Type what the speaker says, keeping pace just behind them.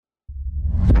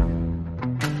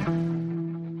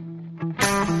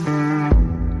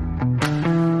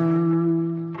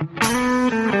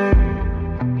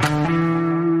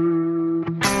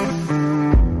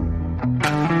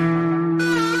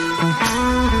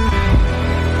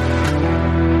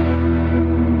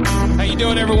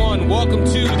everyone. Welcome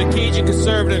to the Cajun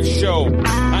Conservative Show.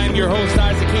 I am your host,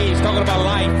 Isaac Hayes, talking about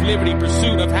life, liberty,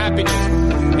 pursuit of happiness,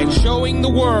 and showing the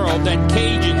world that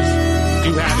Cajuns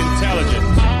do have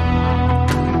intelligence.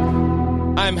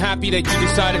 I'm happy that you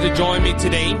decided to join me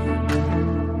today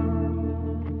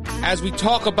as we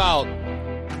talk about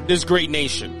this great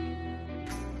nation.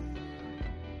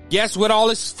 Yes, with all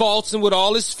its faults and with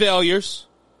all its failures,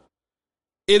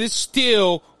 it is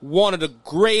still one of the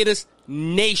greatest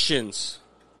nations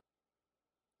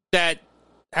that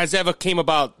has ever came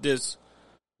about this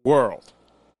world.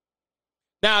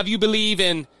 Now, if you believe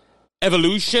in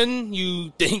evolution,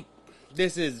 you think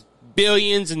this is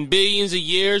billions and billions of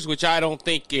years, which I don't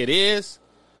think it is.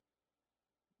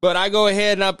 But I go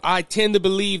ahead and I tend to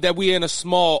believe that we're in a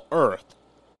small earth.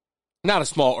 Not a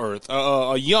small earth,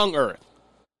 a young earth.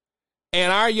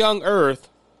 And our young earth,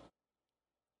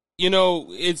 you know,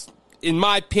 it's, in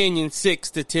my opinion,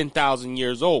 6,000 to 10,000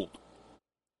 years old.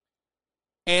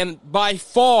 And by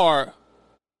far,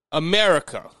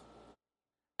 America,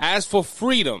 as for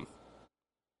freedom,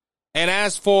 and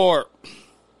as for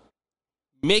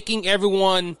making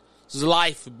everyone's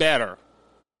life better,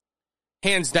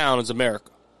 hands down is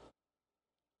America.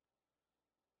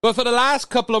 But for the last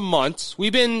couple of months,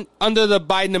 we've been under the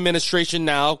Biden administration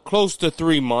now, close to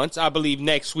 3 months. I believe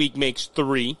next week makes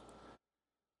 3.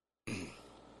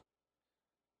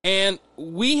 And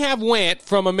we have went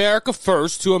from America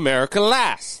first to America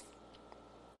last.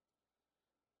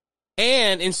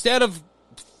 And instead of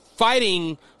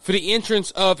fighting for the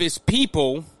interests of his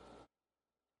people,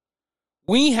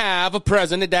 we have a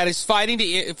president that is fighting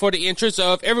for the interests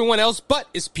of everyone else but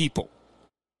his people.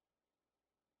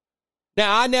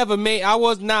 Now, I never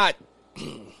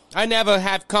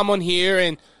have come on here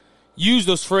and used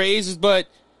those phrases, but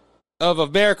of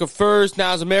America first,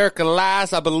 now is America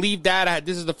last. I believe that.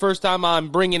 This is the first time I'm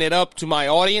bringing it up to my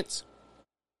audience.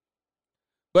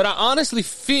 But I honestly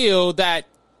feel that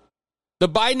the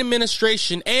Biden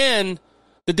administration and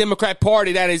the Democrat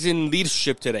Party that is in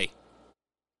leadership today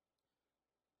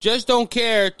just don't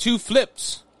care two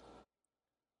flips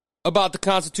about the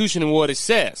Constitution and what it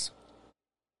says.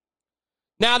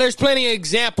 Now, there's plenty of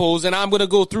examples, and I'm going to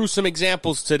go through some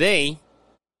examples today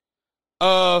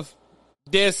of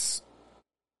this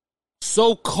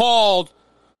so-called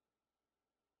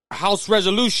House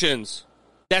resolutions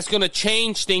that's going to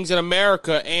change things in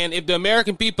America. And if the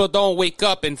American people don't wake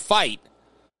up and fight,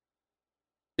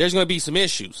 there's going to be some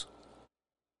issues.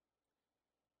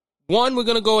 One, we're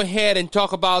going to go ahead and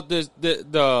talk about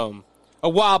a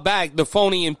while back, the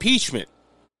phony impeachment.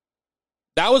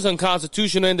 That was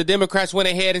unconstitutional, and the Democrats went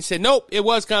ahead and said, nope, it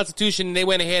was constitutional, and they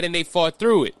went ahead and they fought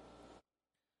through it.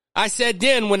 I said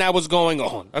then, when that was going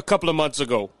on a couple of months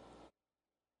ago,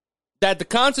 that the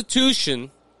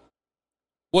Constitution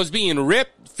was being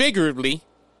figuratively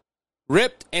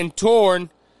ripped and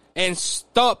torn and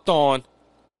stomped on.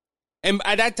 And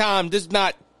at that time, this is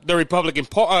not the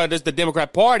this is the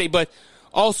Democrat Party, but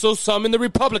also some in the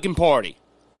Republican Party.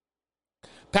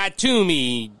 Pat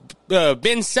Toomey,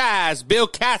 Ben Sasse, Bill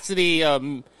Cassidy,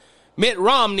 Mitt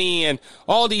Romney, and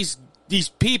all these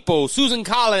people, Susan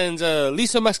Collins,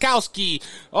 Lisa Murkowski,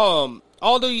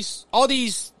 all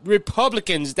these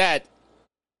Republicans that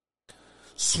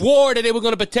swore that they were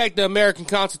going to protect the American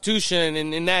Constitution,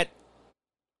 and in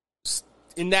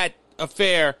that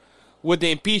affair with the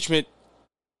impeachment,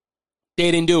 they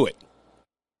didn't do it.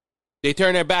 They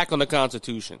turned their back on the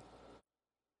Constitution.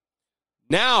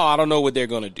 Now I don't know what they're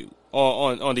going to do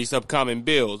on these upcoming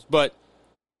bills, but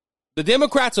the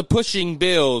Democrats are pushing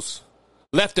bills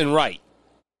left and right.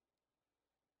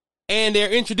 And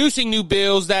they're introducing new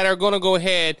bills that are going to go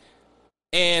ahead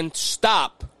and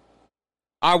stop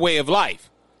our way of life.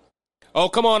 Oh,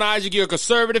 come on, Isaac, you're a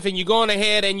conservative, and you're going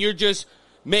ahead and you're just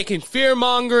making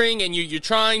fear-mongering, and you're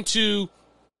trying to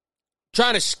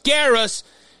scare us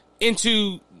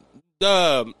into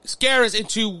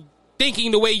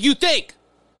thinking the way you think.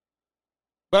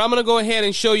 But I'm going to go ahead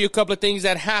and show you a couple of things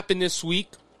that happened this week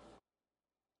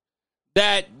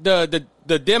that the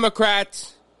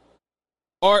Democrats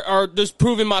are just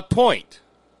proving my point.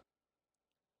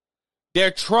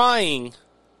 They're trying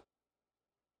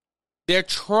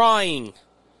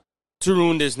to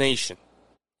ruin this nation.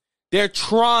 They're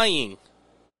trying.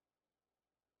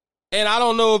 And I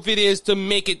don't know if it is to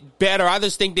make it better. I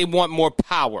just think they want more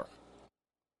power.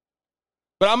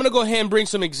 But I'm going to go ahead and bring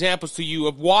some examples to you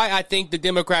of why I think the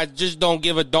Democrats just don't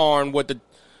give a darn what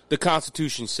the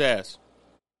Constitution says.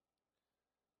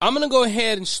 I'm going to go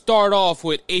ahead and start off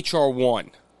with H.R.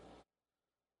 1.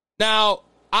 Now,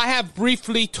 I have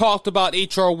briefly talked about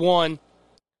H.R. 1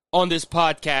 on this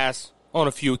podcast on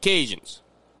a few occasions.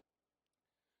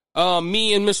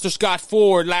 me and Mr. Scott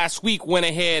Ford last week went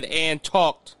ahead and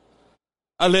talked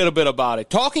a little bit about it.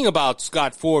 Talking about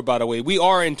Scott Ford, by the way, we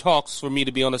are in talks for me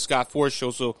to be on the Scott Ford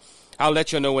show, so I'll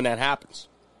let you know when that happens.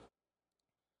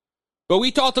 But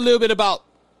we talked a little bit about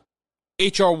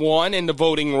H.R. 1 and the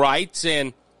voting rights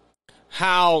and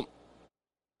how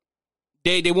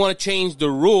they want to change the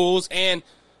rules. And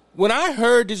when I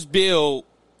heard this bill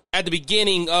at the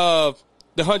beginning of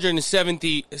the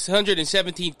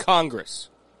 117th Congress,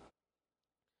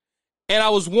 and I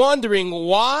was wondering,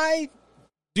 why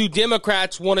do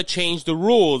Democrats want to change the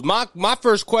rules? My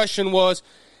first question was,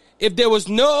 if there was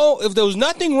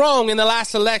nothing wrong in the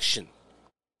last election,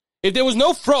 if there was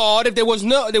no fraud, if there was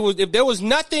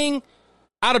nothing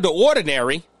out of the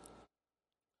ordinary,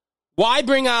 why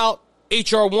bring out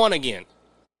H.R. 1 again?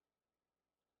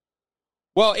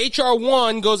 Well, H.R.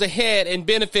 1 goes ahead and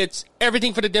benefits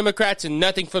everything for the Democrats and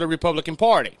nothing for the Republican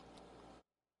Party.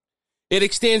 It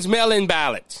extends mail-in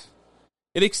ballots.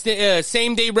 It extends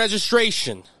same-day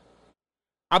registration.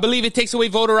 I believe it takes away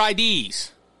voter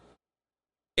IDs.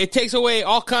 It takes away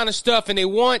all kind of stuff, and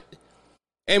what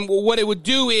it would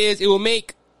do is it will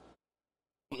make,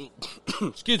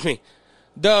 excuse me,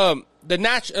 the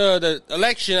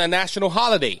election a national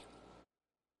holiday.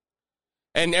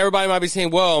 And everybody might be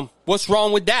saying, well, what's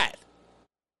wrong with that?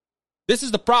 This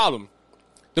is the problem.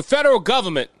 The federal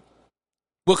government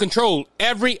will control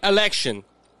every election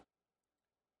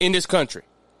in this country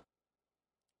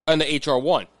under H.R.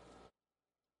 1.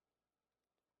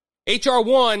 H.R.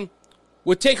 1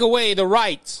 would take away the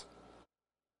rights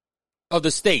of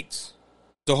the states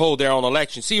to hold their own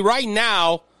election. See, right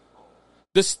now,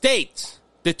 the states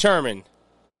determine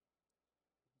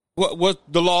what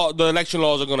the election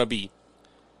laws are going to be.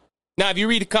 Now, if you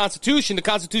read the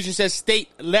Constitution says state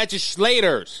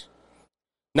legislators,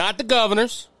 not the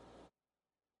governors,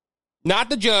 not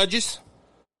the judges.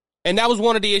 And that was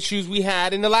one of the issues we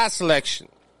had in the last election.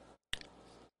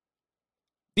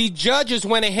 The judges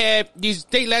went ahead, these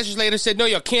state legislators said, no,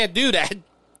 you can't do that.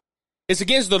 It's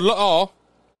against the law.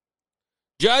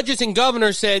 Judges and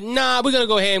governors said, nah, we're going to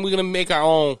go ahead and we're going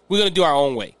to do our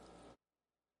own way.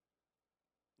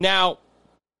 Now,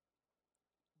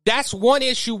 that's one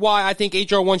issue why I think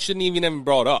H.R. 1 shouldn't even have been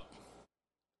brought up.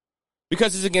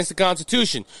 Because it's against the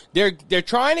Constitution. They're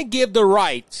trying to give the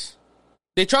rights.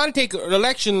 They're trying to take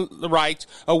election rights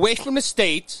away from the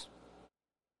states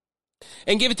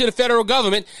and give it to the federal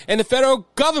government. And the federal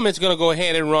government's going to go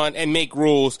ahead and run and make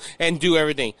rules and do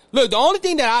everything. Look, the only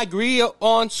thing that I agree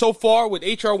on so far with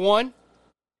H.R. 1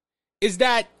 is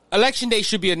that Election Day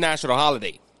should be a national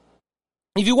holiday.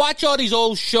 If you watch all these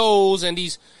old shows and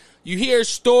you hear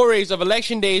stories of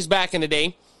election days back in the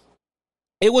day,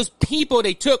 it was people,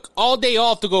 they took all day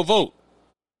off to go vote.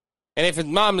 And if it's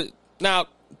now,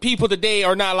 people today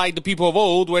are not like the people of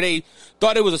old where they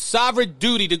thought it was a sovereign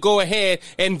duty to go ahead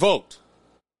and vote.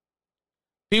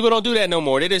 People don't do that no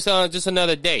more. They just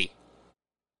another day.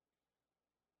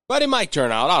 But it might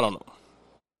turn out. I don't know.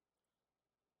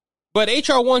 But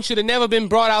H.R. 1 should have never been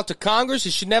brought out to Congress.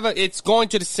 It's going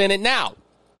to the Senate now.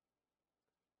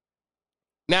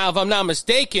 Now, if I'm not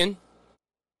mistaken,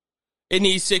 it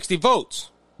needs 60 votes.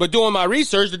 But doing my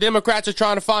research, the Democrats are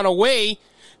trying to find a way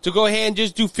to go ahead and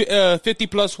just do 50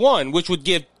 plus 1, which would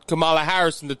give Kamala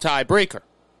Harris the tiebreaker.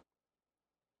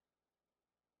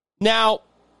 Now,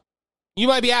 you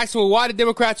might be asking, well, why the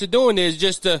Democrats are doing this,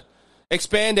 just to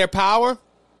expand their power?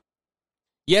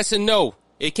 Yes and no.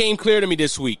 It came clear to me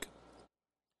this week.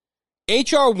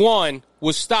 H.R. 1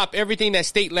 will stop everything that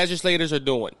state legislators are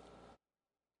doing.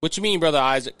 What you mean, Brother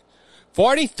Isaac?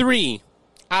 43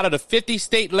 out of the 50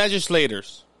 state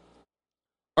legislators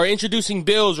are introducing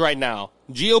bills right now.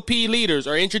 GOP leaders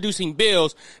are introducing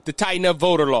bills to tighten up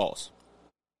voter laws.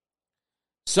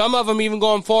 Some of them even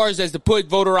going far as to put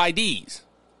voter IDs.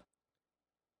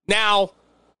 Now,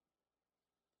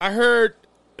 I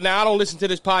don't listen to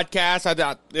this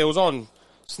podcast. It was on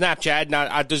Snapchat, and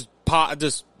I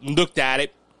just looked at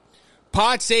it.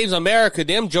 Pod Saves America,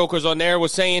 them jokers on there were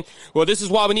saying, well, this is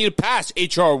why we need to pass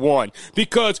H.R. 1,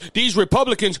 because these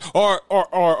Republicans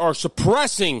are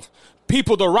suppressing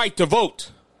people the right to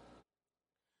vote.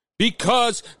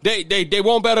 Because they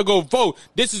won't better go vote.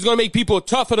 This is going to make people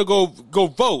tougher to go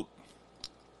vote.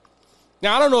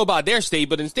 Now, I don't know about their state,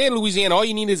 but in the state of Louisiana, all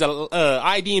you need is a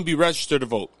ID and be registered to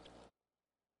vote.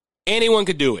 Anyone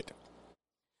could do it.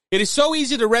 It is so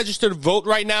easy to register to vote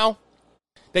right now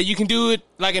that you can do it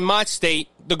like in my state,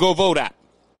 the Go Vote app.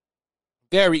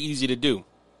 Very easy to do.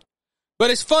 But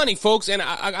it's funny, folks, and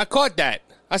I caught that.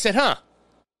 I said,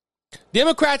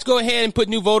 Democrats go ahead and put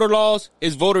new voter laws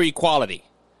is voter equality.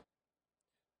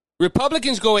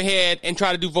 Republicans go ahead and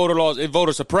try to do voter laws and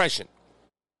voter suppression.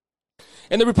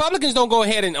 And the Republicans don't go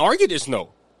ahead and argue this, no.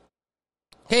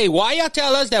 Hey, why y'all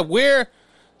tell us that we're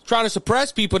trying to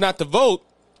suppress people not to vote,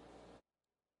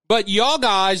 but y'all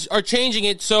guys are changing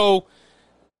it so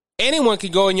anyone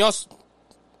can go and y'all...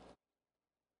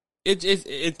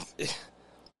 It's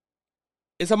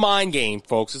a mind game,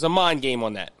 folks. It's a mind game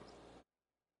on that.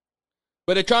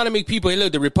 But they're trying to make people, hey,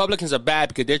 look, the Republicans are bad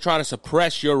because they're trying to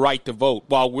suppress your right to vote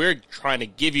while we're trying to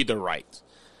give you the right.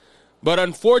 But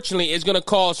unfortunately, it's going to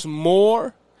cause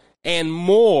more and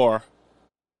more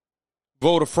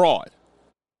voter fraud.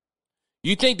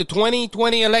 You think the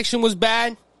 2020 election was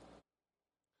bad?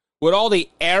 With all the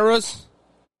errors?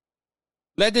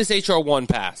 Let this H.R. 1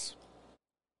 pass.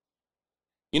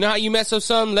 You know how you mess up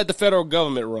something? Let the federal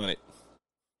government run it.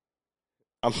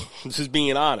 I'm just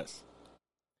being honest.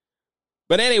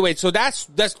 But anyway, so that's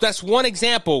one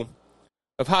example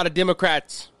of how the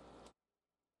Democrats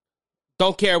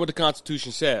don't care what the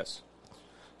Constitution says.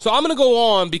 So I'm going to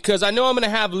go on because I know I'm going to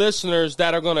have listeners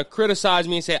that are going to criticize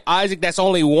me and say, Isaac, that's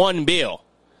only one bill.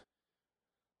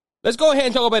 Let's go ahead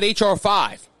and talk about H.R.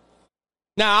 5.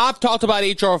 Now, I've talked about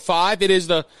H.R. 5. It is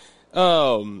the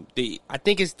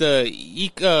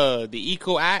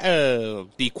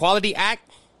Equality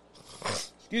Act.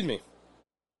 Excuse me.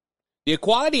 The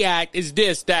Equality Act is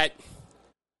this, that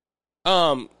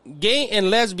gay and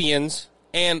lesbians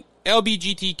and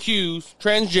LGBTQs,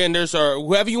 transgenders, or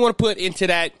whoever you want to put into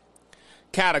that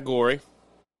category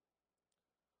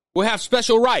will have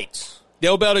special rights.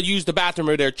 They'll be able to use the bathroom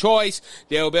of their choice.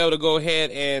 They'll be able to go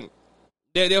ahead and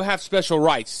they'll have special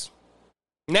rights.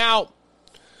 Now,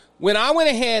 when I went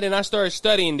ahead and I started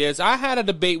studying this, I had a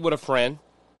debate with a friend,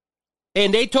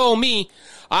 and they told me,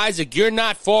 Isaac, you're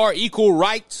not for equal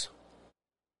rights.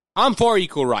 I'm for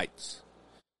equal rights.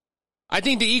 I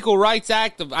think the Equal Rights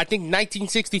Act of,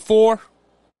 1964,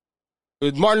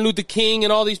 with Martin Luther King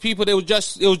and all these people, it was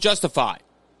justified.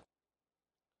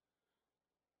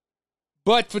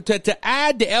 But to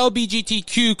add the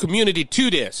LGBTQ community to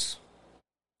this,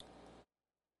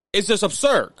 it's just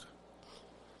absurd.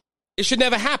 It should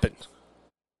never happen.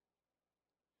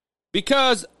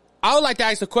 Because I would like to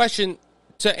ask the question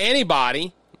to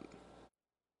anybody,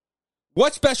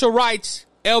 what special rights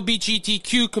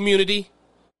LGBTQ community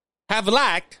have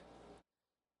lacked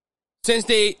since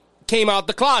they came out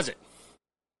the closet?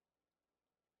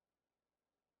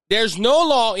 There's no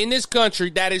law in this country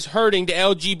that is hurting the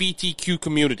LGBTQ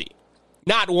community.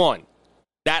 Not one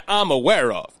that I'm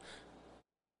aware of.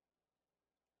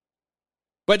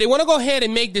 But they want to go ahead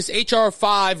and make this H.R.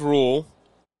 5 rule.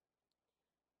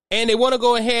 And they want to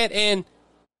go ahead and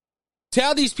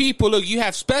tell these people, look, you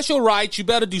have special rights. You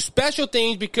better do special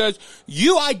things because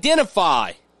you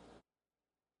identify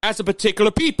as a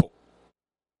particular people.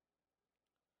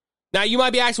 Now, you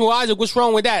might be asking, well, Isaac, what's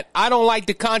wrong with that? I don't like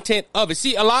the content of it.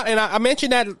 See, a lot, and I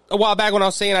mentioned that a while back when I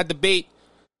was saying I debate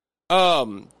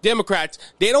Democrats.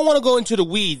 They don't want to go into the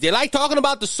weeds. They like talking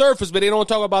about the surface, but they don't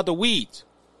talk about the weeds.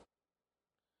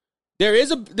 There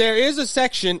is a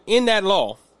section in that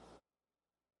law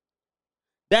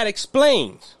that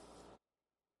explains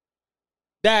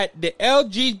that the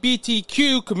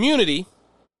LGBTQ community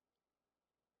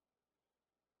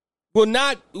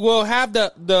will have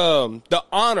the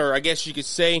honor, I guess you could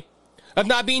say, of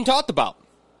not being talked about.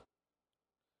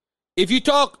 If you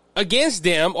talk against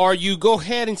them or you go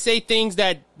ahead and say things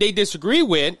that they disagree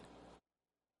with,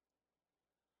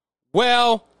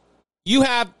 well, you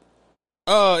have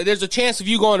there's a chance of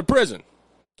you going to prison.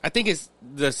 I think it's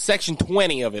the section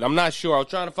 20 of it. I'm not sure. I was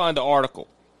trying to find the article.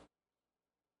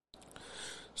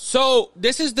 So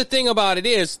this is the thing about it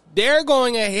is they're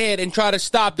going ahead and try to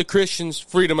stop the Christians'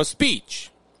 freedom of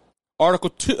speech.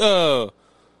 Article 2,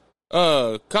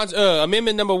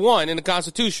 Amendment number 1 in the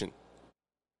Constitution.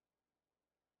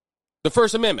 The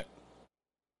First Amendment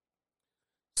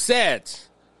says,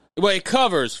 well, it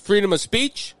covers freedom of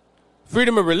speech,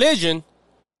 freedom of religion,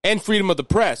 and freedom of the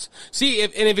press. See,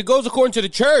 if it goes according to the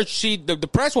church, the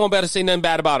press won't be able to say nothing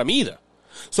bad about them either.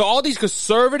 So all these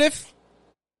conservative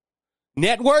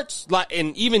networks, like,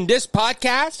 and even this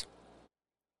podcast,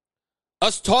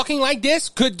 us talking like this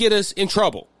could get us in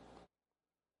trouble.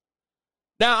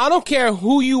 Now, I don't care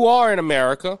who you are in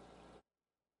America,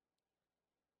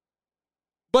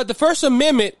 but the First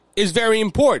Amendment is very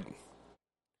important.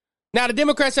 Now, the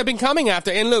Democrats have been coming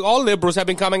after, and look, all liberals have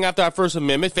been coming after our First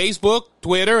Amendment. Facebook,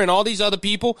 Twitter, and all these other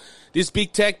people, these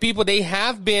big tech people, they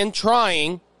have been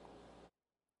trying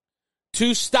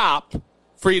to stop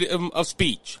freedom of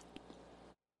speech.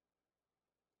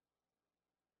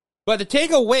 But to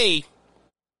take away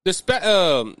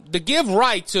to give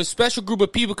rights to a special group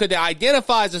of people because they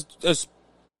identify as a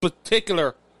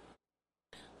particular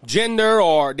gender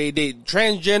or they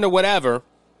transgender, whatever,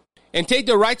 and take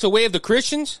the rights away of the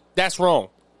Christians, that's wrong.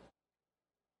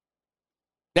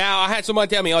 Now, I had someone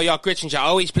tell me, oh, y'all Christians, y'all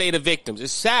always play the victims.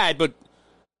 It's sad, but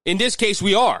in this case,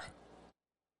 we are.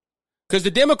 Because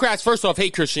the Democrats, first off,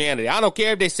 hate Christianity. I don't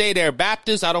care if they say they're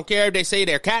Baptist. I don't care if they say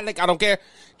they're Catholic. I don't care.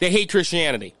 They hate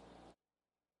Christianity.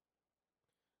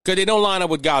 Because they don't line up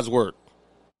with God's word.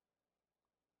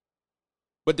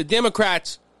 But the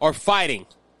Democrats are fighting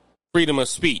freedom of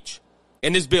speech.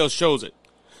 And this bill shows it.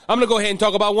 I'm going to go ahead and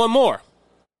talk about one more.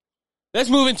 Let's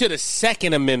move into the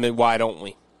Second Amendment, why don't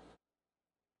we?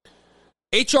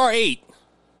 H.R. 8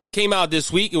 came out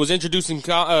this week. It was introduced in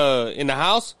the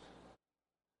House.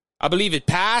 I believe it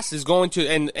passed. Is going to,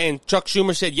 and Chuck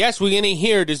Schumer said, yes, we're going to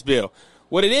hear this bill.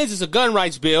 What it is a gun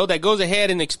rights bill that goes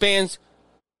ahead and expands.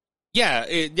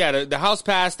 The House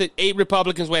passed it. 8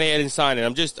 Republicans went ahead and signed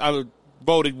it. I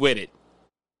voted with it.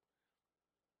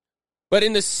 But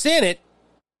in the Senate,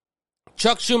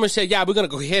 Chuck Schumer said, yeah, we're going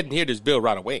to go ahead and hear this bill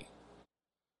right away.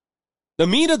 The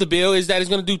meat of the bill is that it's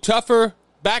going to do tougher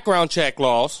background check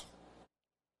laws,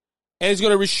 and it's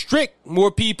going to restrict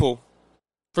more people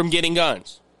from getting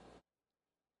guns.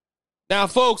 Now,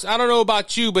 folks, I don't know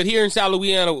about you, but here in South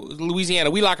Louisiana,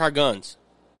 we like our guns.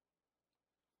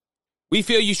 We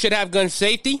feel you should have gun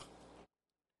safety.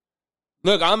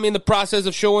 Look, I'm in the process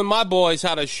of showing my boys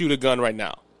how to shoot a gun right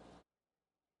now.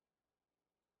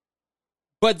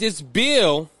 But this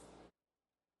bill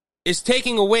is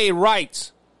taking away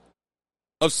rights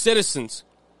of citizens,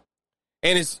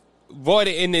 and it's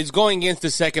voided, and it's going against the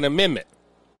Second Amendment.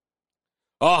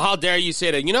 Oh, how dare you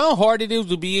say that? You know how hard it is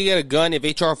to be get a gun if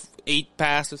H.R. 8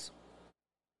 passes?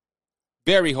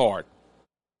 Very hard.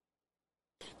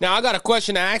 Now, I got a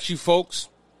question to ask you, folks.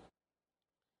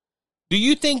 Do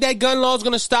you think that gun law is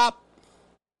going to stop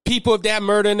people if they have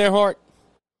murder in their heart?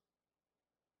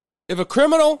 If a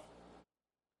criminal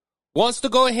wants to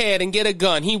go ahead and get a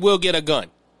gun, he will get a gun.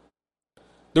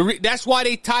 That's why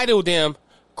they title them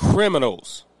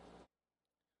criminals.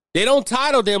 They don't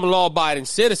title them law-abiding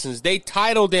citizens. They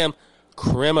title them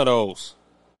criminals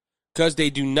because they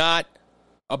do not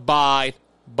abide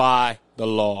by the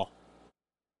law.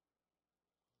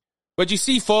 But you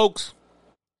see, folks,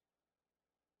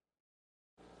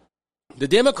 the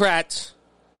Democrats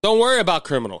don't worry about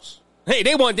criminals. Hey,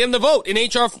 they want them to vote in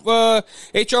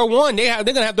HR 1. They're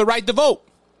going to have the right to vote.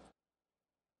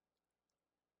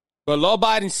 But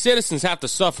law-abiding citizens have to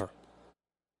suffer.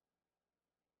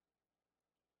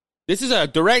 This is a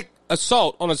direct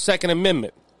assault on the Second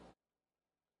Amendment.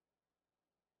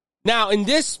 Now, in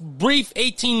this brief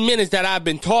 18 minutes that I've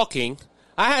been talking,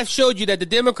 I have showed you that the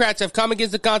Democrats have come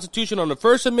against the Constitution on the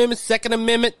First Amendment, Second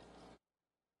Amendment,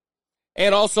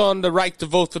 and also on the right to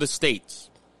vote for the states.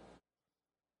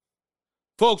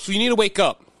 Folks, we need to wake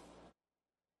up.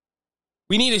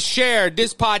 We need to share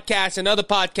this podcast and other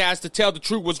podcasts to tell the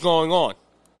truth what's going on.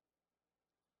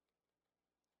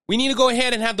 We need to go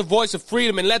ahead and have the voice of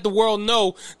freedom and let the world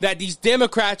know that these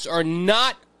Democrats are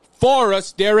not for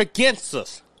us, they're against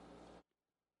us.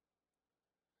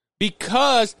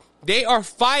 Because they are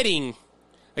fighting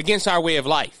against our way of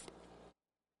life.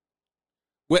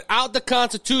 Without the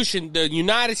Constitution, the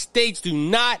United States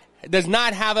does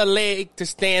not have a leg to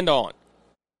stand on.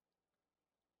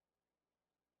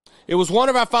 It was one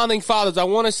of our founding fathers, I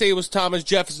want to say it was Thomas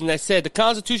Jefferson, that said the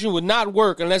Constitution would not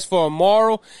work unless for a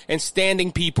moral and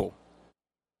standing people.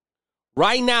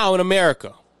 Right now in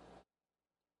America,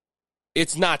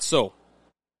 it's not so.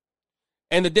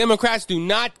 And the Democrats do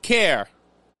not care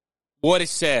what it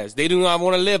says. They do not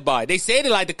want to live by it. They say they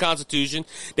like the Constitution.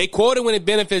 They quote it when it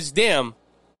benefits them.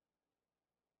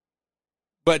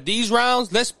 But these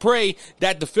rounds, let's pray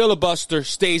that the filibuster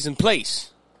stays in place.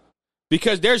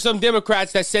 Because there's some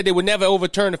Democrats that said they would never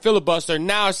overturn the filibuster,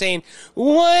 now are saying,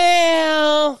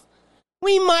 well,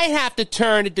 we might have to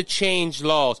turn it to change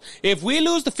laws. If we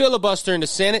lose the filibuster in the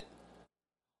Senate,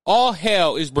 all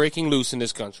hell is breaking loose in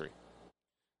this country.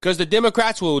 Because the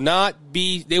Democrats will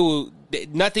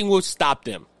nothing will stop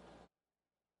them.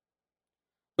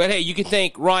 But hey, you can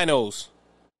thank Rhinos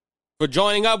for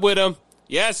joining up with them.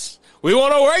 Yes, we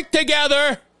want to work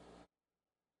together.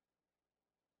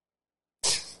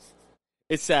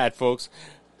 It's sad, folks.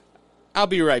 I'll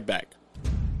be right back.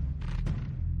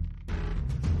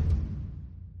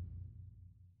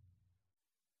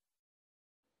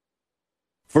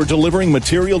 For delivering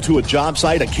material to a job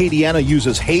site, Acadiana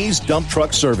uses Hayes Dump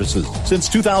Truck Services. Since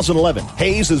 2011,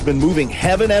 Hayes has been moving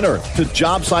heaven and earth to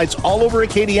job sites all over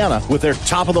Acadiana with their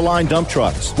top-of-the-line dump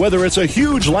trucks. Whether it's a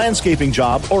huge landscaping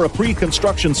job or a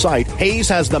pre-construction site, Hayes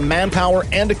has the manpower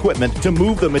and equipment to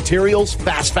move the materials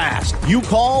fast. You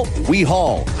call, we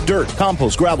haul. Dirt,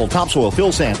 compost, gravel, topsoil,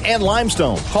 fill sand, and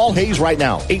limestone. Call Hayes right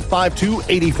now,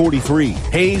 852-8043.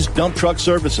 Hayes Dump Truck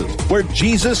Services, where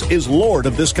Jesus is Lord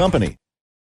of this company.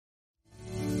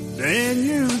 Then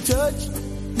you touched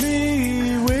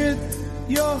me with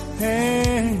your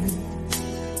hand.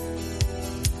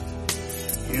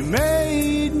 You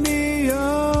made me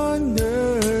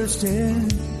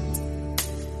understand.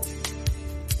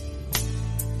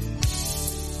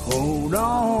 Hold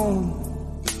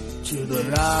on to the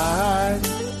light.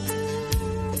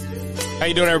 How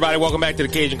you doing, everybody? Welcome back to the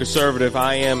Cajun Conservative.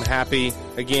 I am happy,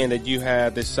 again, that you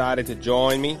have decided to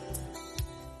join me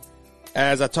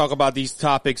as I talk about these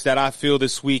topics that I feel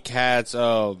this week has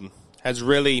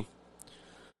really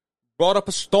brought up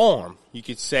a storm, you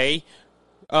could say.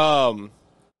 And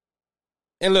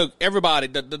look, everybody,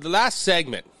 the last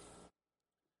segment,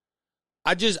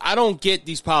 I don't get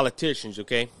these politicians,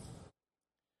 okay?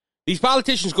 These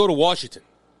politicians go to Washington.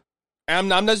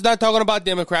 I'm just not talking about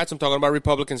Democrats, I'm talking about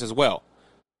Republicans as well.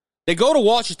 They go to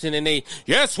Washington and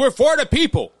yes, we're for the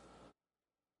people.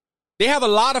 They have a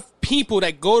lot of people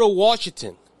that go to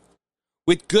Washington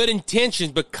with good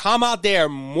intentions, but come out there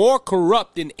more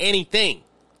corrupt than anything.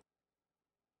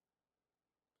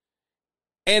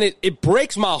 And it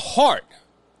breaks my heart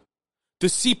to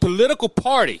see political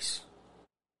parties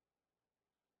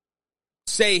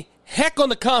say, heck on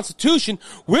the Constitution,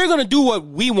 we're going to do what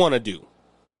we want to do.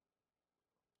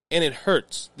 And it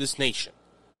hurts this nation.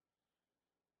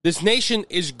 This nation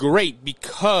is great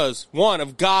because, one,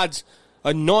 of God's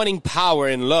anointing power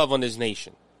and love on this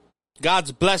nation.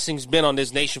 God's blessings been on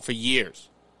this nation for years.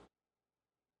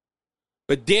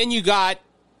 But then you got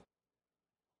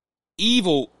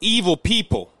evil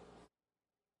people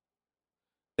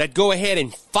that go ahead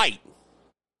and fight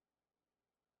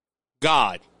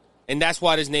God. And that's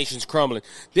why this nation's crumbling.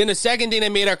 Then the second thing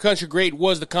that made our country great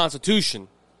was the Constitution.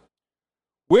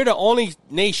 We're the only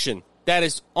nation that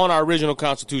is on our original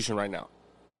Constitution right now.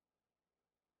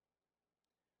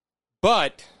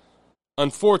 But,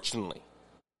 unfortunately,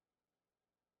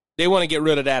 they want to get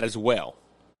rid of that as well.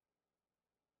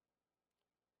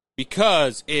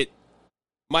 Because it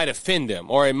might offend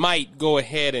them, or it might go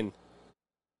ahead and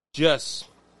just,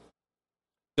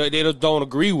 they don't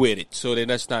agree with it, so they're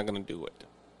just not going to do it.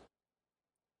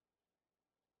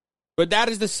 But that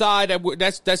is the side,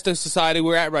 that's the society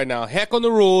we're at right now. Heck on the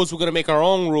rules, we're going to make our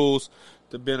own rules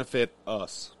to benefit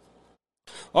us.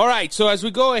 All right, so as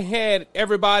we go ahead,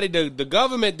 everybody, the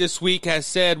government this week has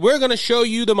said, we're going to show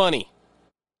you the money.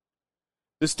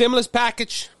 The stimulus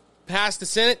package passed the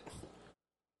Senate,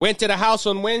 went to the House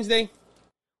on Wednesday,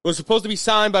 was supposed to be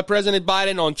signed by President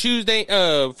Biden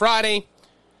on Friday.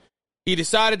 He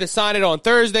decided to sign it on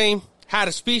Thursday, had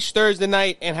a speech Thursday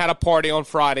night, and had a party on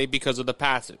Friday because of the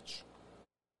passage.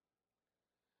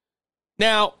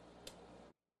 Now,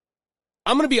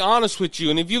 I'm going to be honest with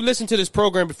you, and if you've listened to this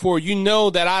program before, you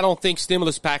know that I don't think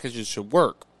stimulus packages should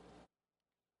work.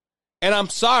 And I'm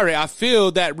sorry, I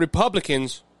feel that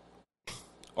Republicans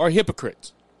are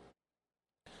hypocrites.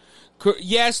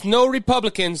 Yes, no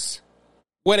Republicans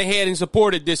went ahead and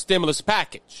supported this stimulus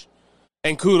package,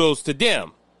 and kudos to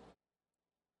them.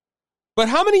 But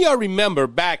how many of y'all remember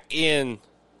back in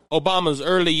Obama's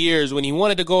early years when he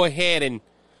wanted to go ahead and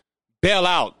bail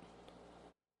out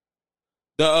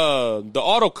the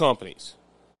auto companies?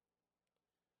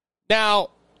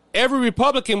 Now, every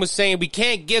Republican was saying we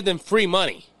can't give them free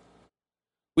money.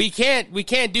 We can't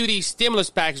do these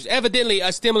stimulus packages. Evidently,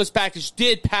 a stimulus package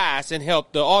did pass and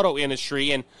help the auto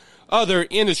industry and other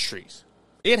industries.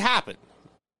 It happened.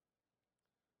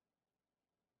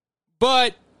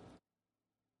 But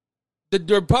the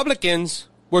Republicans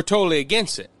were totally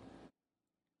against it.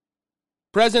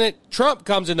 President Trump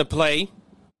comes into play.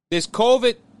 This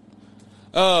COVID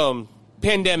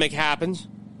pandemic happens.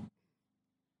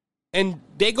 And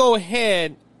they go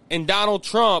ahead, and Donald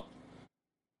Trump,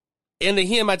 and to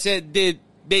him, I said, they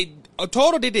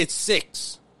did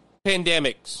 6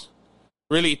 pandemics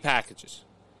relief packages.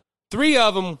 3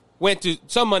 of them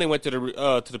some money went to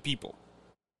the people.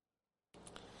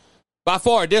 By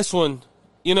far, this one,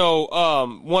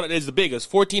 one is the biggest.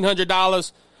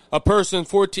 $1,400 a person,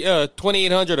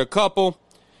 $2,800 a couple,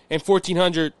 and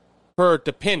 $1,400 per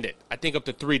dependent. I think up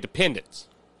to 3 dependents.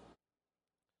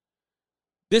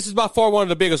 This is by far one of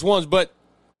the biggest ones. But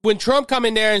when Trump come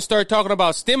in there and start talking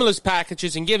about stimulus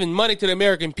packages and giving money to the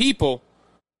American people,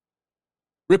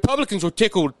 Republicans were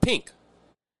tickled pink.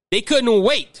 They couldn't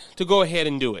wait to go ahead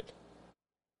and do it.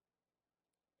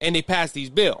 And they passed these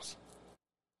bills.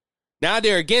 Now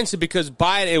they're against it because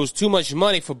it was too much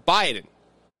money for Biden.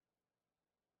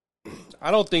 I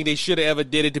don't think they should have ever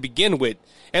did it to begin with.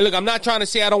 And look, I'm not trying to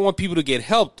say I don't want people to get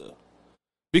helped,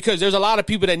 because there's a lot of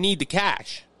people that need the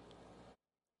cash.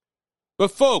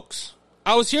 But folks,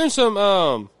 I was hearing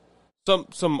some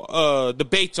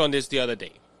debates on this the other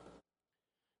day.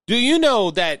 Do you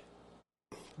know that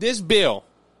this bill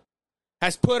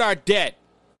has put our debt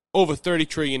over $30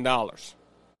 trillion?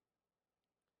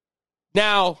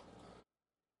 Now,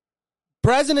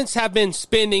 presidents have been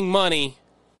spending money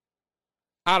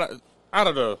out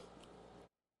of the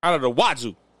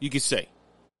wazoo, you could say.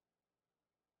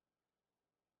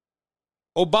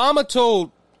 Obama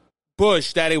told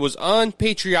Bush that it was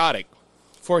unpatriotic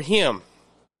for him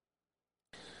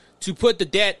to put the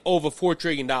debt over $4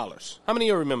 trillion. How many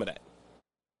of you remember that?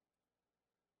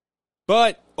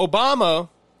 But Obama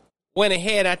went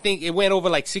ahead, I think it went over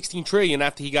like 16 trillion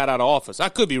after he got out of office. I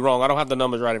could be wrong. I don't have the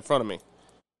numbers right in front of me.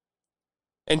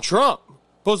 And Trump,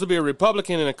 supposed to be a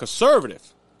Republican and a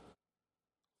conservative,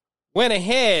 went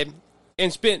ahead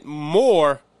and spent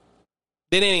more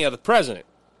than any other president.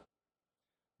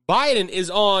 Biden is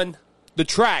on the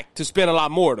track to spend a lot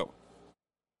more, though.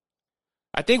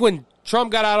 I think when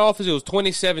Trump got out of office, it was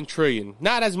 27 trillion.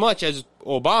 Not as much as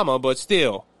Obama, but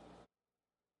still.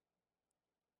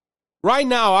 Right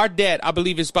now, our debt, I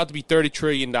believe, is about to be $30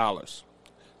 trillion.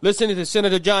 Listening to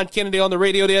Senator John Kennedy on the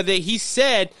radio the other day, he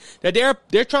said that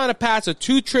they're trying to pass a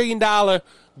 $2 trillion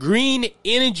green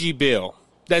energy bill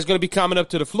that's going to be coming up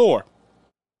to the floor.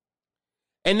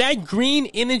 And that green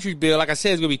energy bill, like I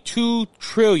said, is going to be $2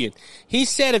 trillion. He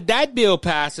said if that bill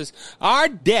passes, our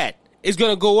debt is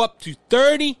going to go up to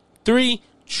 $33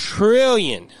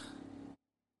 trillion.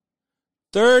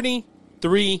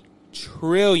 $33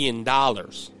 trillion.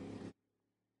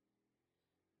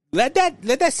 Let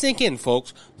that sink in,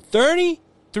 folks.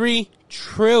 33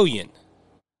 trillion,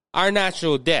 our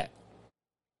national debt.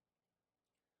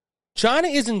 China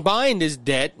isn't buying this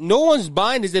debt. No one's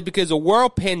buying this debt because of a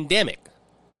world pandemic.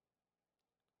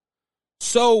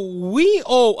 So we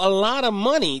owe a lot of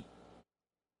money,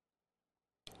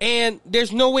 and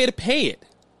there's no way to pay it.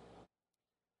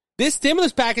 This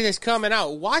stimulus package is coming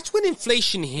out. Watch when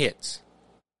inflation hits.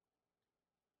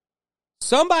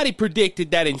 Somebody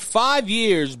predicted that in 5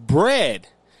 years, bread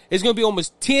is going to be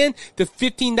almost $10 to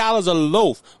 $15 a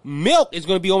loaf. Milk is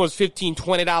going to be almost $15,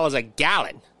 $20 a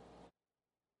gallon.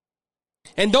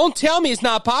 And don't tell me it's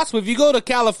not possible. If you go to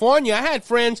California, I had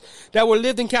friends that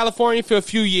lived in California for a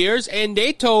few years, and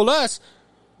they told us,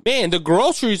 man, the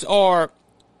groceries are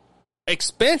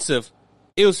expensive.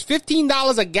 It was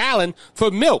 $15 a gallon for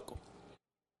milk.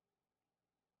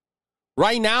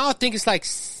 Right now, I think it's like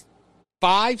 $5,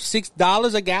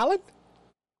 $6 a gallon,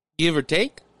 give or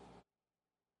take.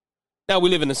 Now, we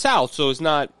live in the South, so it's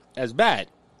not as bad.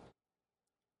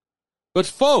 But,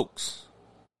 folks,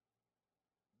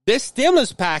 this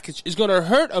stimulus package is going to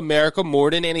hurt America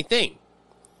more than anything.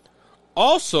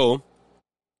 Also,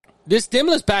 this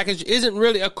stimulus package isn't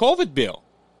really a COVID bill.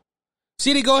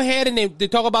 See, they go ahead and they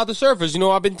talk about the surfers. You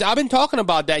know, I've been talking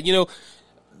about that. You know,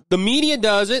 the media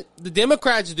does it. The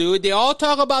Democrats do it. They all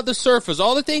talk about the surfers,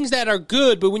 all the things that are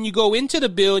good. But when you go into the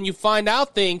bill and you find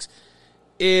out things,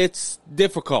 it's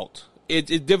difficult. It's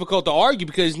difficult to argue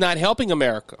because it's not helping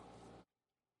America.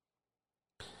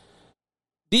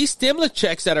 These stimulus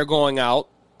checks that are going out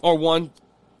are one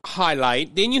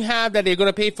highlight. Then you have that they're going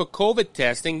to pay for COVID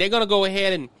testing. They're going to go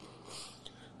ahead and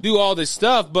do all this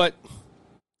stuff. But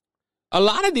a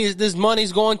lot of this money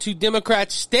is going to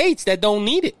Democrat states that don't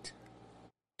need it.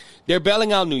 They're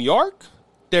bailing out New York.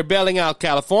 They're bailing out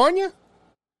California.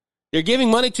 They're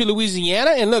giving money to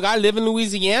Louisiana. And look, I live in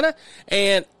Louisiana,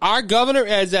 and our governor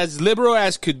is as liberal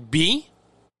as could be.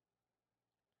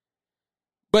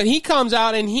 But he comes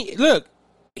out and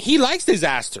he likes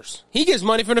disasters. He gets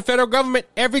money from the federal government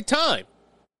every time.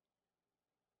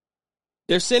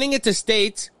 They're sending it to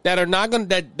states that are not going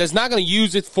that's not going to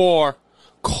use it for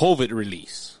COVID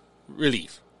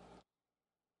relief.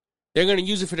 They're going to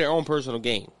use it for their own personal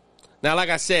gain. Now, like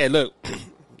I said, look,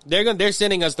 they're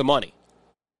sending us the money.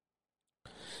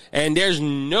 And there's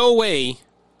no way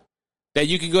that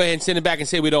you can go ahead and send it back and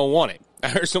say we don't want it. I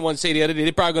heard someone say the other day,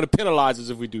 they're probably going to penalize us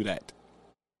if we do that.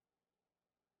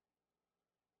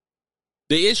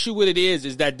 The issue with it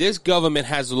is that this government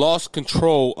has lost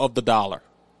control of the dollar.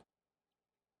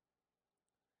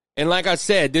 And like I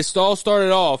said, this all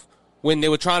started off when they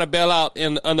were trying to bail out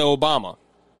under Obama.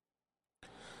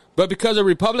 But because a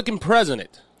Republican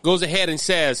president goes ahead and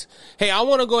says, hey, I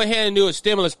want to go ahead and do a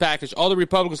stimulus package, all the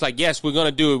Republicans like, yes, we're going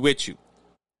to do it with you.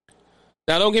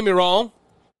 Now, don't get me wrong.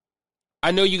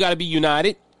 I know you got to be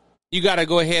united. You got to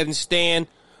go ahead and stand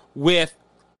with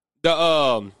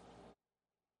the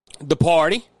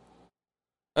party.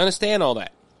 I understand all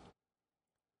that.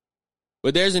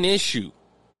 But there's an issue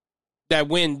that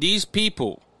when these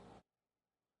people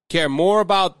care more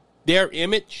about their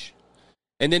image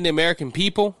and then the American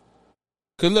people,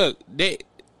 because look,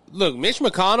 Mitch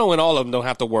McConnell and all of them don't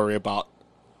have to worry about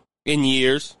in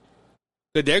years.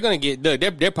 But they're going to get,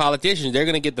 they're politicians. They're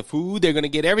going to get the food. They're going to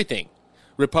get everything.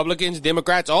 Republicans,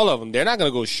 Democrats, all of them. They're not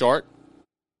going to go short.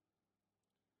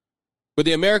 But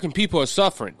the American people are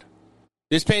suffering.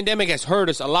 This pandemic has hurt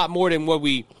us a lot more than what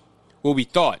we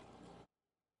thought.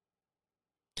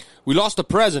 We lost a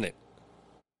president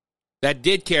that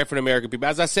did care for the American people.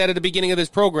 As I said at the beginning of this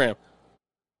program,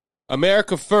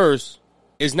 America first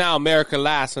is now America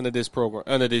last under this program,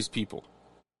 under these people.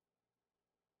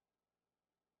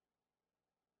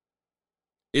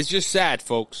 It's just sad,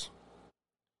 folks.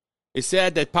 It's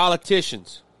sad that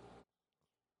politicians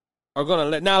are going to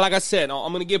let... Now, like I said,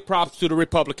 I'm going to give props to the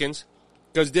Republicans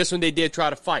because this one they did try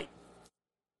to fight.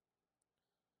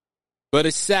 But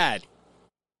it's sad.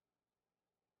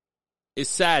 It's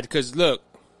sad because, look,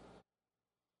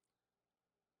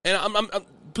 and I'm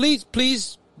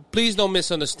please don't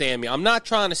misunderstand me. I'm not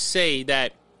trying to say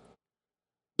that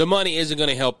the money isn't going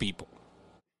to help people.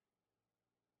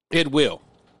 It will.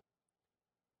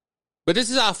 But this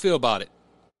is how I feel about it.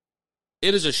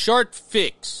 It is a short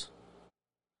fix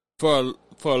for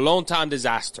a long-time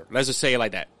disaster. Let's just say it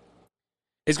like that.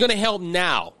 It's going to help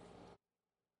now,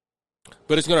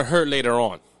 but it's going to hurt later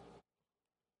on.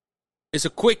 It's a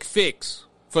quick fix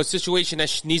for a situation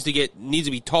that needs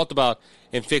to be talked about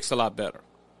and fixed a lot better.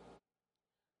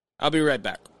 I'll be right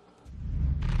back.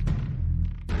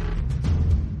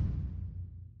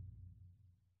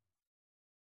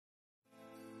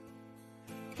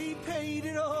 He paid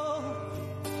it all.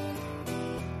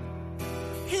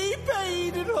 He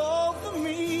paid it all for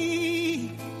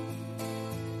me.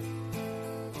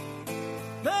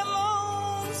 That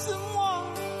lonesome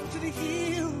walk to the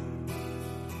hill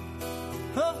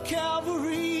of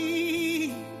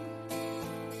Calvary.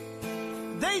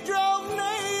 They drove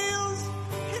nails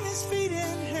in his feet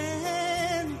and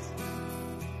hands.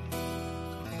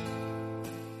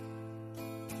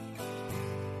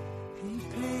 He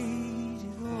paid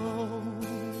it all.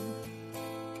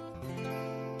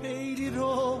 Paid it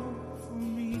all for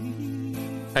me.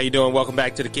 How you doing? Welcome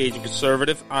back to the Cajun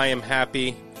Conservative. I am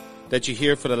happy that you're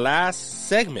here for the last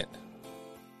segment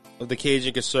of the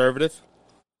Cajun Conservative.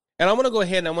 And I want to go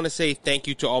ahead and I want to say thank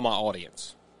you to all my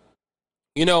audience.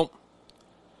 You know,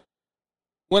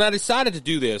 when I decided to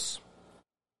do this,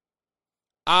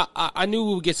 I knew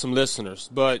we would get some listeners,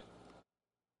 but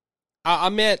I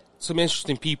met some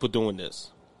interesting people doing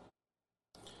this.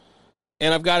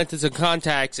 And I've got into some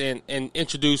contacts and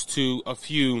introduced to a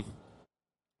few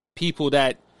people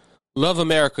that love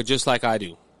America just like I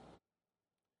do.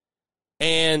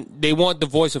 And they want the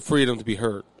voice of freedom to be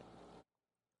heard.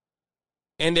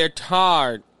 And they're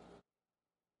tired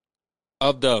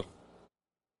of the,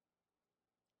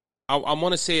 I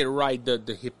want to say it right,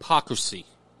 the hypocrisy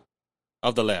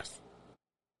of the left.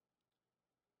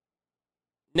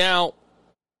 Now,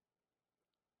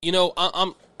 you know,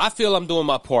 I feel I'm doing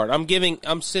my part.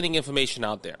 I'm sending information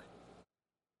out there.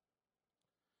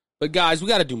 But guys, we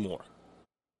got to do more.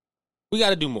 We got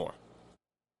to do more.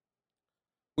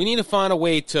 We need to find a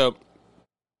way to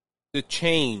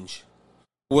change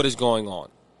what is going on.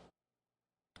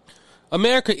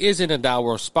 America is in a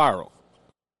downward spiral.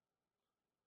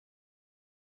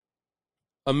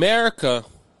 America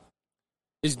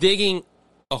is digging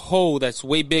a hole that's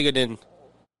way bigger than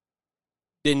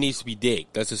needs to be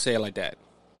digged. Let's just say it like that.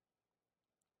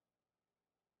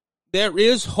 There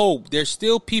is hope. There's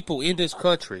still people in this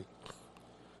country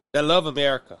that love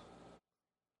America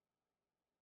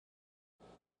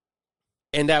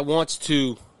and that wants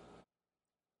to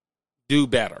do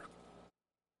better.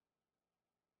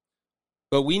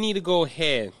 But we need to go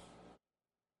ahead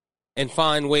and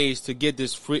find ways to get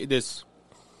this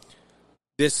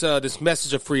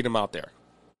message of freedom out there.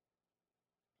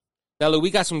 Now, look,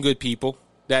 we got some good people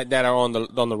that are on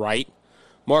the right.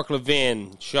 Mark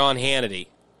Levin, Sean Hannity.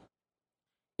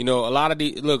 You know, a lot of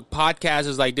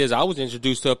podcasts like this. I was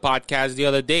introduced to a podcast the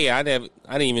other day. I didn't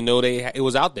even know it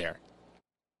was out there.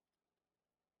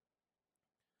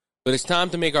 But it's time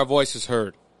to make our voices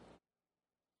heard.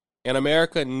 And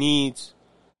America needs,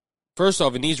 first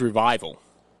off, it needs revival.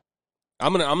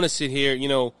 I'm gonna sit here, you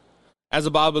know, as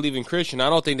a Bible-believing Christian, I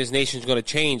don't think this nation is going to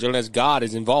change unless God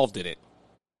is involved in it.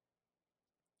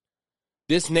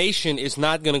 This nation is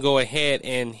not going to go ahead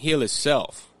and heal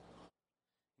itself.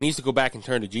 It needs to go back and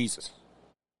turn to Jesus.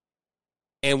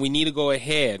 And we need to go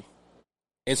ahead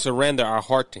and surrender our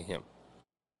heart to him.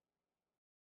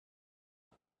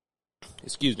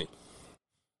 Excuse me.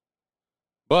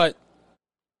 But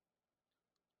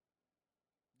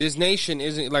this nation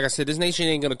isn't, like I said, this nation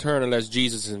ain't going to turn unless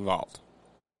Jesus is involved.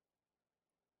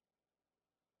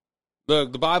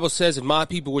 Look, the Bible says, if my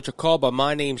people which are called by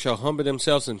my name shall humble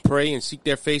themselves and pray and seek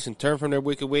their face and turn from their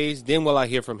wicked ways, then will I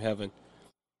hear from heaven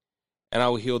and I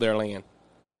will heal their land.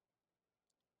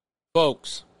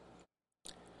 Folks,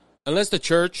 unless the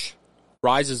church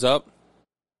rises up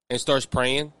and starts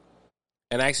praying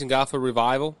and asking God for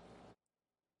revival,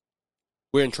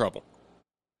 we're in trouble.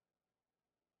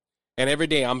 And every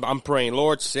day I'm praying,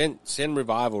 Lord, send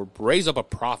revival, raise up a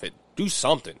prophet, do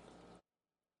something.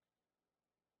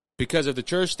 Because if the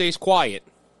church stays quiet,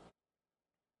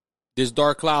 this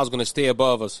dark cloud is going to stay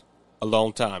above us a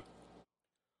long time.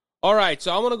 All right,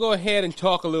 so I want to go ahead and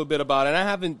talk a little bit about it. I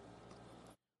haven't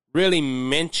really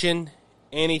mentioned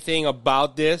anything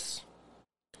about this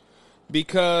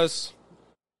because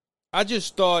I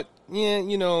just thought,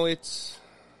 it's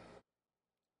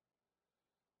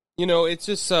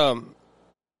just a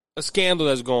scandal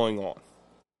that's going on.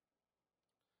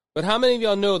 But how many of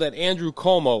y'all know that Andrew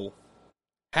Cuomo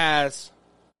has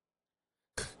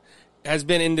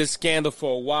been in this scandal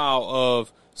for a while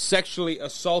of sexually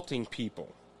assaulting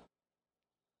people?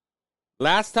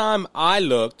 Last time I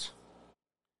looked,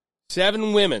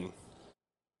 7 women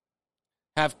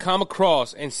have come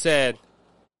across and said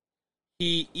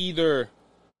he either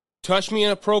touched me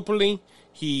inappropriately,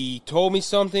 he told me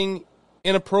something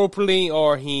inappropriately,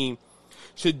 or he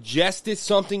suggested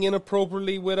something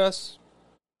inappropriately with us.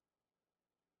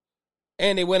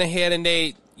 And they went ahead and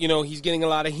he's getting a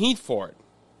lot of heat for it.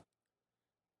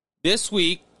 This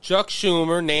week, Chuck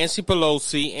Schumer, Nancy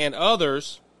Pelosi, and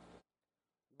others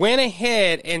went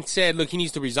ahead and said, look, he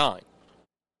needs to resign.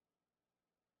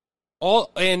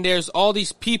 And there's all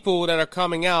these people that are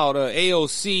coming out,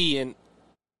 AOC, and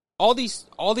all these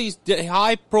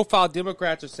high-profile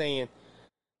Democrats are saying,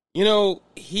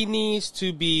 he needs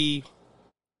to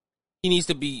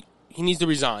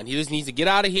resign. He just needs to get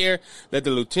out of here, let the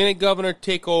lieutenant governor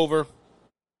take over,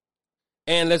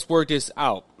 and let's work this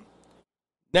out.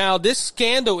 Now, this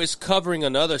scandal is covering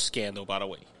another scandal, by the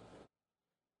way,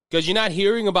 because you're not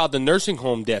hearing about the nursing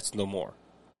home deaths no more.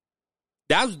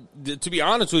 To be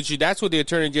honest with you, that's what the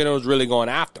Attorney General is really going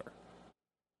after.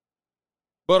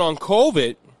 But on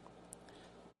COVID,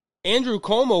 Andrew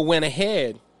Cuomo went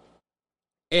ahead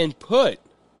and put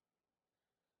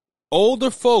older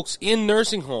folks in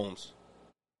nursing homes,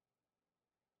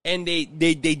 and they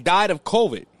died of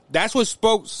COVID. That's what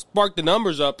sparked the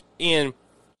numbers up in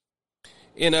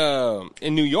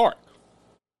New York.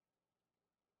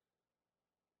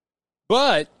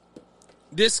 But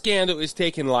this scandal is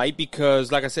taking light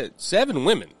because, like I said, 7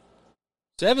 women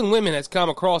has come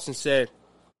across and said,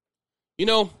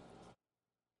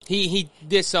 he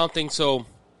did something, so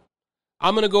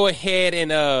I'm gonna go ahead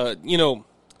and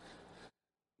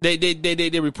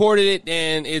they reported it,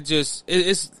 and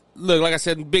it's look, like I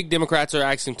said, big Democrats are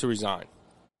asking him to resign.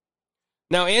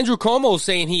 Now Andrew Cuomo is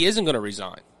saying he isn't gonna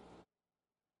resign.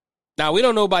 Now we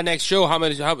don't know by next show how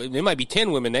there might be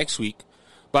 10 women next week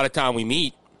by the time we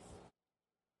meet.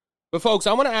 But folks,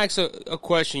 I want to ask a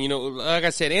question. Like I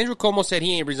said, Andrew Cuomo said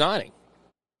he ain't resigning.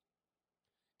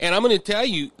 And I'm going to tell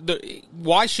you,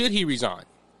 why should he resign?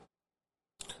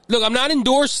 Look, I'm not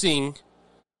endorsing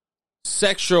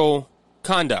sexual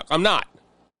conduct. I'm not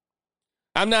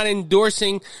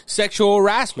endorsing sexual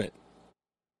harassment.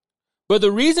 But the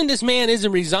reason this man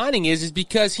isn't resigning is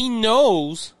because he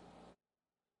knows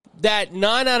that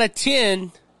 9 out of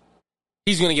 10,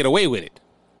 he's going to get away with it.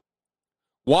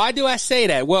 Why do I say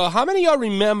that? Well, how many of y'all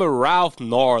remember Ralph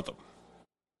Northam?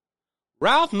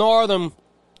 Ralph Northam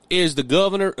is the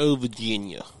governor of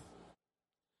Virginia.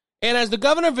 And as the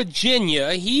governor of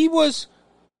Virginia, he was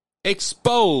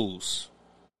exposed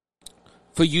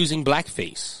for using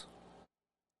blackface.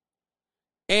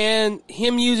 And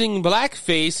him using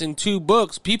blackface in 2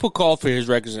 books, people called for his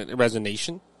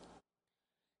resignation.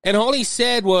 And all he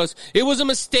said was, it was a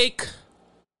mistake.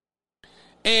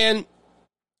 And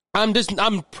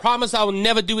I promise I will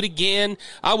never do it again.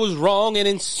 I was wrong and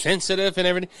insensitive and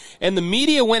everything. And the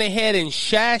media went ahead and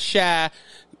shy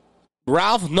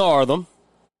Ralph Northam.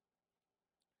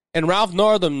 And Ralph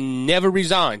Northam never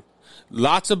resigned.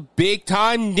 Lots of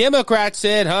big-time Democrats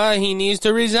said, he needs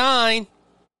to resign.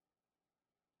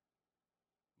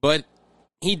 But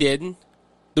He didn't.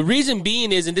 The reason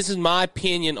being is, and this is my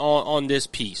opinion on this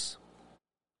piece,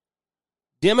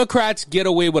 Democrats get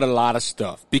away with a lot of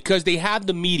stuff because they have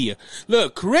the media.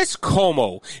 Look, Chris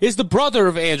Cuomo is the brother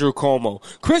of Andrew Cuomo.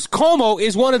 Chris Cuomo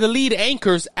is one of the lead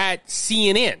anchors at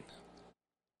CNN.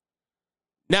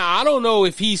 Now, I don't know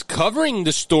if he's covering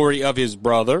the story of his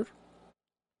brother.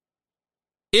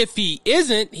 If he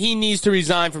isn't, he needs to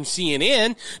resign from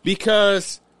CNN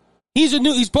because he's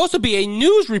supposed to be a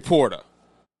news reporter.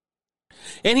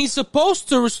 And he's supposed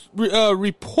to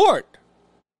report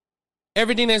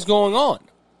everything that's going on.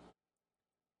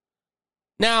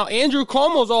 Now, Andrew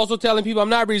Cuomo's also telling people, I'm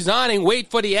not resigning. Wait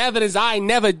for the evidence. I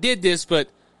never did this. But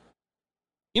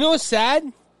you know what's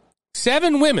sad?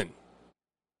 7 women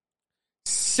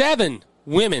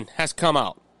has come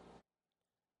out.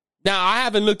 Now, I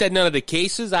haven't looked at none of the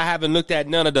cases. I haven't looked at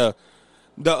none of the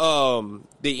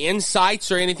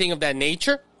insights or anything of that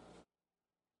nature.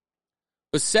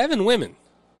 But 7 women.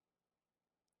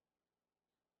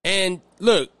 And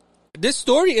look, this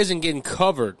story isn't getting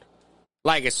covered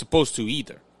like it's supposed to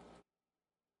either.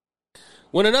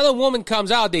 When another woman comes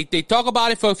out, they talk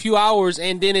about it for a few hours,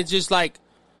 and then it's just like,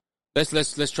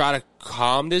 let's try to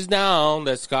calm this down.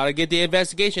 Let's gotta get the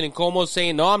investigation. And Cuomo's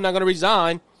saying, no, I'm not gonna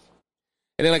resign.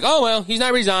 And they're like, oh well, he's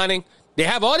not resigning. They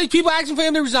have all these people asking for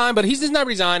him to resign, but he's just not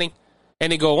resigning.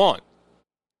 And they go on.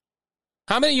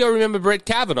 How many of you remember Brett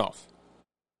Kavanaugh?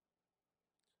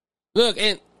 Look,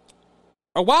 and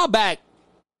a while back,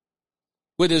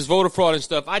 with his voter fraud and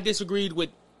stuff, I disagreed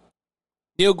with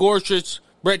Neil Gorsuch,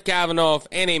 Brett Kavanaugh,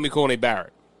 and Amy Coney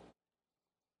Barrett.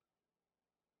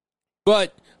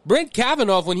 But Brett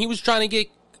Kavanaugh, when he was trying to get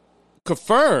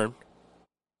confirmed,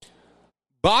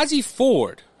 Bozzie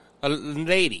Ford, a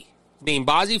lady named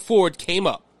Bozzie Ford, came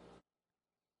up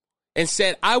and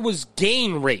said, I was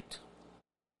gang raped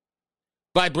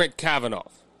by Brett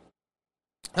Kavanaugh.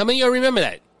 How many of you remember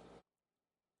that?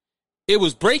 It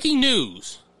was breaking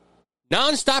news.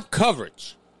 Non-stop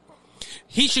coverage.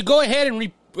 He should go ahead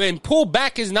and pull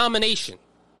back his nomination.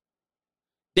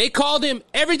 They called him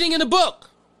everything in the book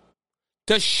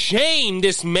to shame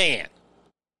this man.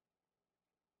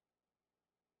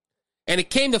 And it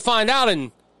came to find out,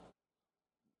 and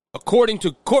according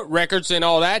to court records and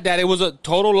all that it was a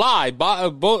total lie.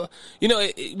 You know,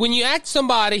 when you ask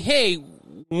somebody, hey,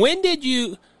 when did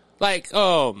you, where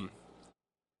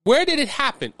did it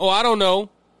happen? Oh, I don't know.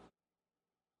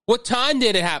 What time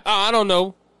did it happen? Oh, I don't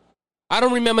know. I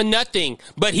don't remember nothing.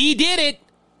 But he did it.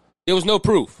 There was no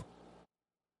proof.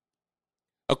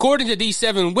 According to these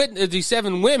seven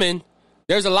women,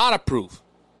 there's a lot of proof.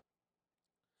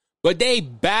 But they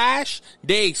bashed,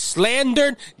 they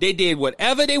slandered, they did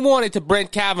whatever they wanted to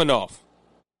Brett Kavanaugh.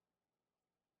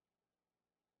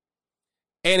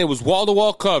 And it was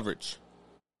wall-to-wall coverage.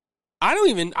 Like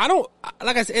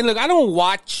I said, and look, I don't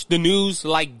watch the news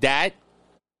like that.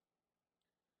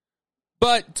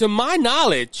 But to my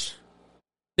knowledge,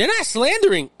 they're not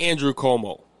slandering Andrew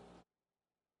Cuomo.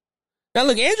 Now,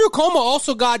 look, Andrew Cuomo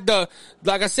also got the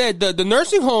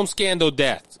nursing home scandal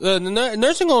deaths, the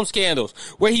nursing home scandals,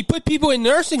 where he put people in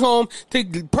nursing home to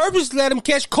purposely let them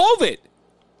catch COVID.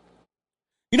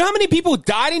 You know how many people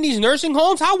died in these nursing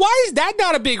homes? Why is that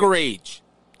not a big rage?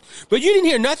 But you didn't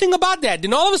hear nothing about that.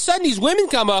 Then all of a sudden, these women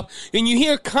come up, and you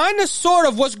hear kind of sort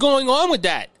of what's going on with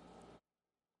that.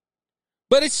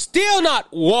 But it's still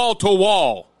not wall to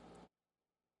wall.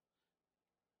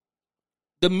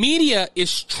 The media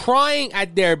is trying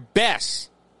at their best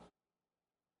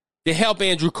to help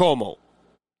Andrew Cuomo.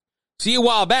 See, a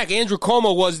while back, Andrew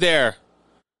Cuomo was their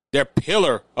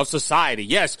pillar of society.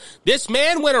 Yes, this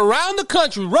man went around the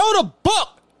country, wrote a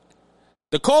book.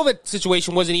 The COVID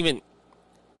situation wasn't even,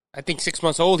 I think, 6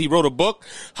 months old. He wrote a book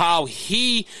how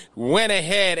he went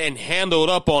ahead and handled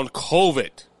up on COVID.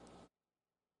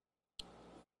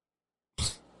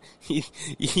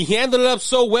 He handled it up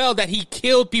so well that he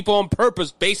killed people on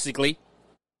purpose, basically.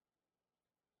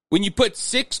 When you put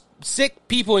sick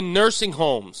people in nursing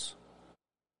homes.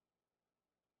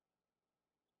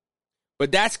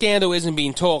 But that scandal isn't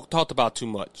being talked about too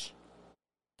much.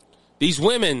 These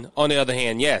women, on the other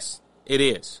hand, yes, it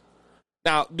is.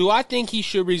 Now, do I think he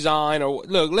should resign? Or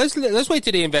look, let's wait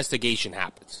till the investigation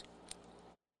happens.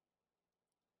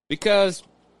 Because,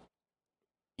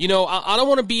 you know, I don't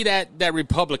want to be that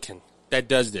Republican that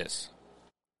does this.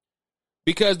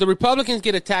 Because the Republicans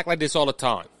get attacked like this all the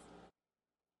time.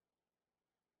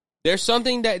 There's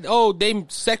something that, they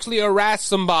sexually harass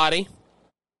somebody.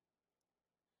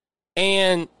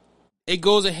 And it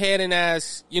goes ahead and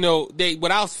as,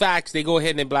 without facts, they go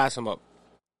ahead and they blast them up.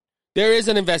 There is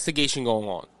an investigation going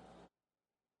on.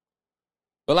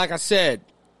 But like I said,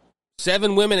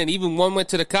 7 women, and even one went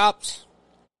to the cops.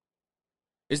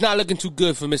 It's not looking too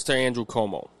good for Mr. Andrew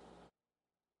Cuomo.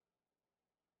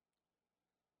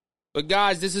 But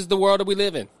guys, this is the world that we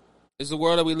live in. This is the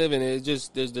world that we live in. It's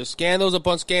just there's scandals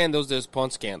upon scandals. There's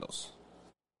upon scandals.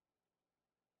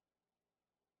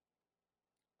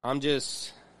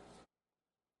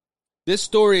 This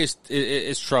story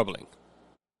is troubling.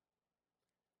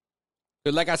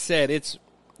 But like I said, it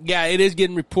is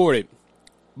getting reported,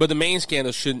 but the main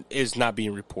scandal is not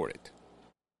being reported,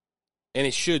 and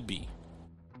it should be.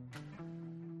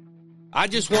 I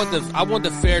want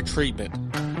the fair treatment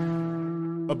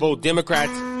of both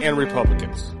Democrats and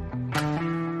Republicans.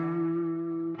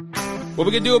 What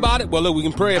we can do about it? Well, look, we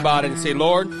can pray about it and say,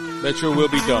 Lord, let your will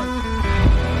be done.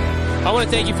 I want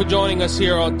to thank you for joining us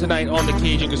here tonight on the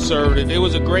Cajun Conservative. It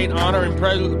was a great honor and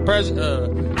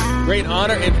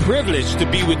privilege to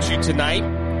be with you tonight.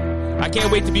 I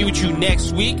can't wait to be with you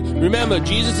next week. Remember,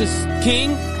 Jesus is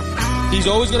King. He's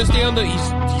always going to stay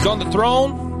he's on the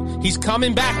throne. He's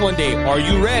coming back one day. Are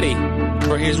you ready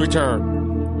for his return?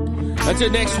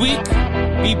 Until next week,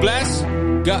 be blessed,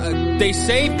 stay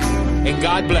safe, and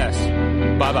God bless.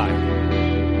 Bye-bye.